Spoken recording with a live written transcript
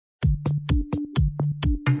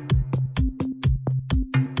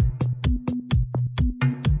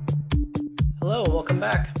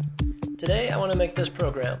want to make this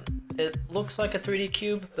program. It looks like a 3D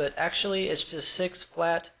cube, but actually it's just 6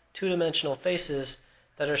 flat, two-dimensional faces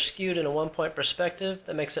that are skewed in a one-point perspective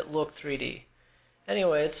that makes it look 3D.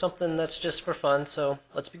 Anyway, it's something that's just for fun, so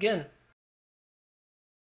let's begin.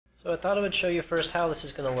 So I thought I would show you first how this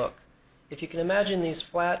is going to look. If you can imagine these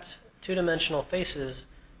flat, two-dimensional faces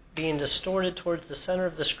being distorted towards the center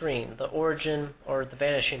of the screen, the origin or the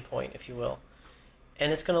vanishing point, if you will.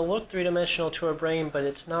 And it's going to look three-dimensional to our brain, but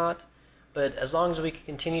it's not. But as long as we can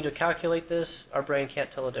continue to calculate this, our brain can't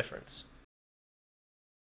tell the difference.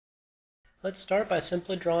 Let's start by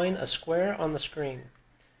simply drawing a square on the screen.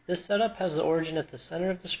 This setup has the origin at the center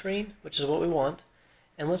of the screen, which is what we want.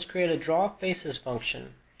 And let's create a draw faces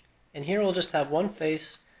function. And here we'll just have one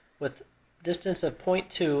face with distance of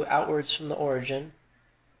 0.2 outwards from the origin.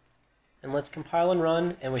 And let's compile and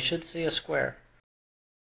run, and we should see a square.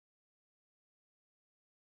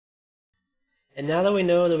 And now that we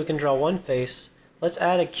know that we can draw one face, let's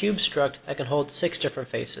add a cube struct that can hold 6 different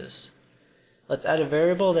faces. Let's add a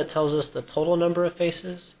variable that tells us the total number of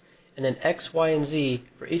faces, and an x, y, and z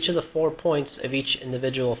for each of the 4 points of each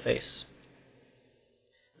individual face.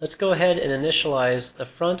 Let's go ahead and initialize the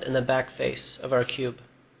front and the back face of our cube.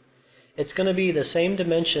 It's going to be the same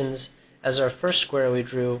dimensions as our first square we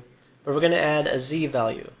drew, but we're going to add a z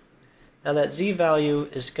value. Now that z value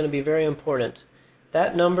is going to be very important.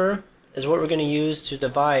 That number is what we're going to use to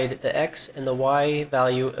divide the x and the y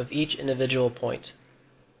value of each individual point.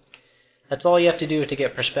 That's all you have to do to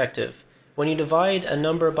get perspective. When you divide a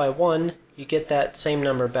number by 1, you get that same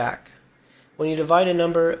number back. When you divide a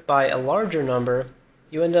number by a larger number,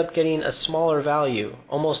 you end up getting a smaller value,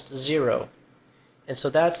 almost 0. And so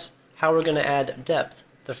that's how we're going to add depth.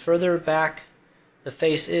 The further back the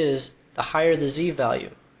face is, the higher the z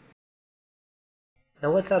value.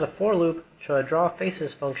 Now let's add a for loop to our draw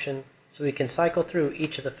faces function so we can cycle through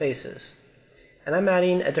each of the faces. And I'm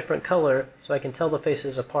adding a different color so I can tell the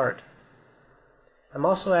faces apart. I'm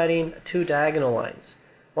also adding 2 diagonal lines,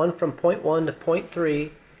 one from point 1 to point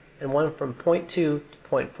 3 and one from point 2 to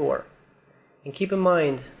point 4. And keep in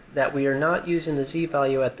mind that we are not using the z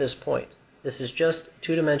value at this point. This is just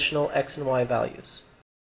two-dimensional x and y values.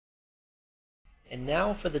 And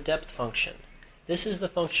now for the depth function. This is the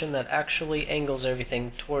function that actually angles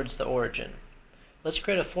everything towards the origin. Let's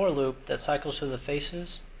create a for loop that cycles through the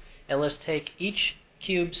faces, and let's take each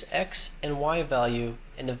cube's x and y value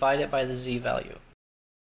and divide it by the z value.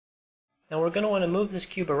 Now we're going to want to move this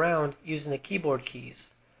cube around using the keyboard keys.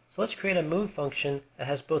 So let's create a move function that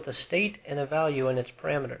has both a state and a value in its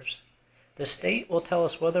parameters. The state will tell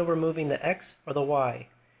us whether we're moving the x or the y,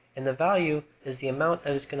 and the value is the amount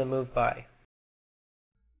that it's going to move by.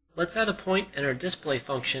 Let's add a point in our display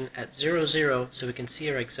function at 0, 0 so we can see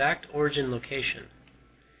our exact origin location.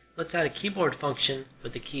 Let's add a keyboard function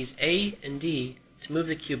with the keys A and D to move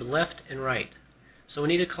the cube left and right. So we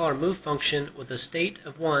need to call our move function with a state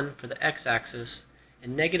of 1 for the x-axis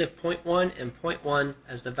and negative 0.1 and 0.1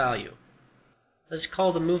 as the value. Let's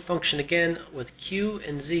call the move function again with Q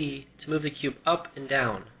and Z to move the cube up and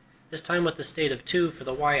down, this time with the state of 2 for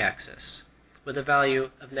the y-axis, with a value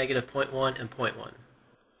of negative 0.1 and 0.1.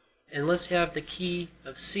 And let's have the key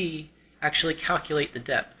of C actually calculate the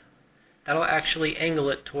depth. That'll actually angle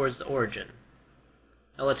it towards the origin.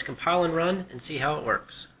 Now let's compile and run and see how it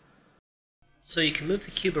works. So you can move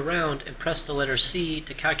the cube around and press the letter C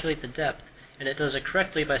to calculate the depth, and it does it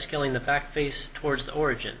correctly by scaling the back face towards the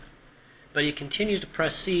origin. But you continue to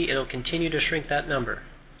press C, it'll continue to shrink that number.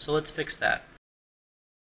 So let's fix that.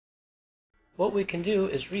 What we can do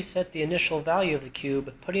is reset the initial value of the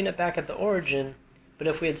cube, putting it back at the origin. But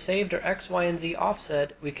if we had saved our x, y, and z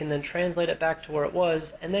offset, we can then translate it back to where it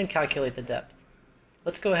was and then calculate the depth.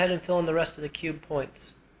 Let's go ahead and fill in the rest of the cube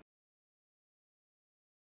points.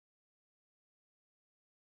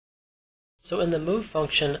 So in the move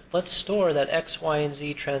function, let's store that x, y, and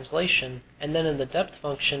z translation, and then in the depth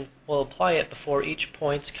function, we'll apply it before each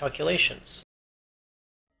point's calculations.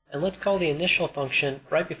 And let's call the initial function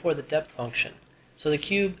right before the depth function, so the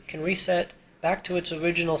cube can reset back to its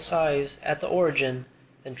original size at the origin,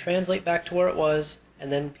 then translate back to where it was,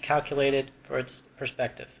 and then calculate it for its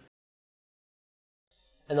perspective.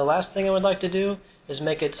 And the last thing I would like to do is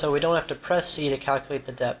make it so we don't have to press C to calculate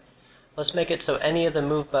the depth. Let's make it so any of the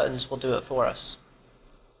move buttons will do it for us.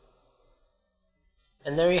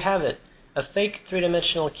 And there you have it, a fake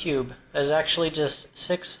three-dimensional cube that is actually just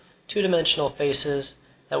 6 two-dimensional faces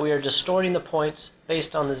that we are distorting the points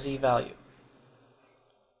based on the z value.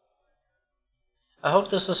 I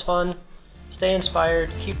hope this was fun. Stay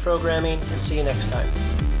inspired, keep programming, and see you next time.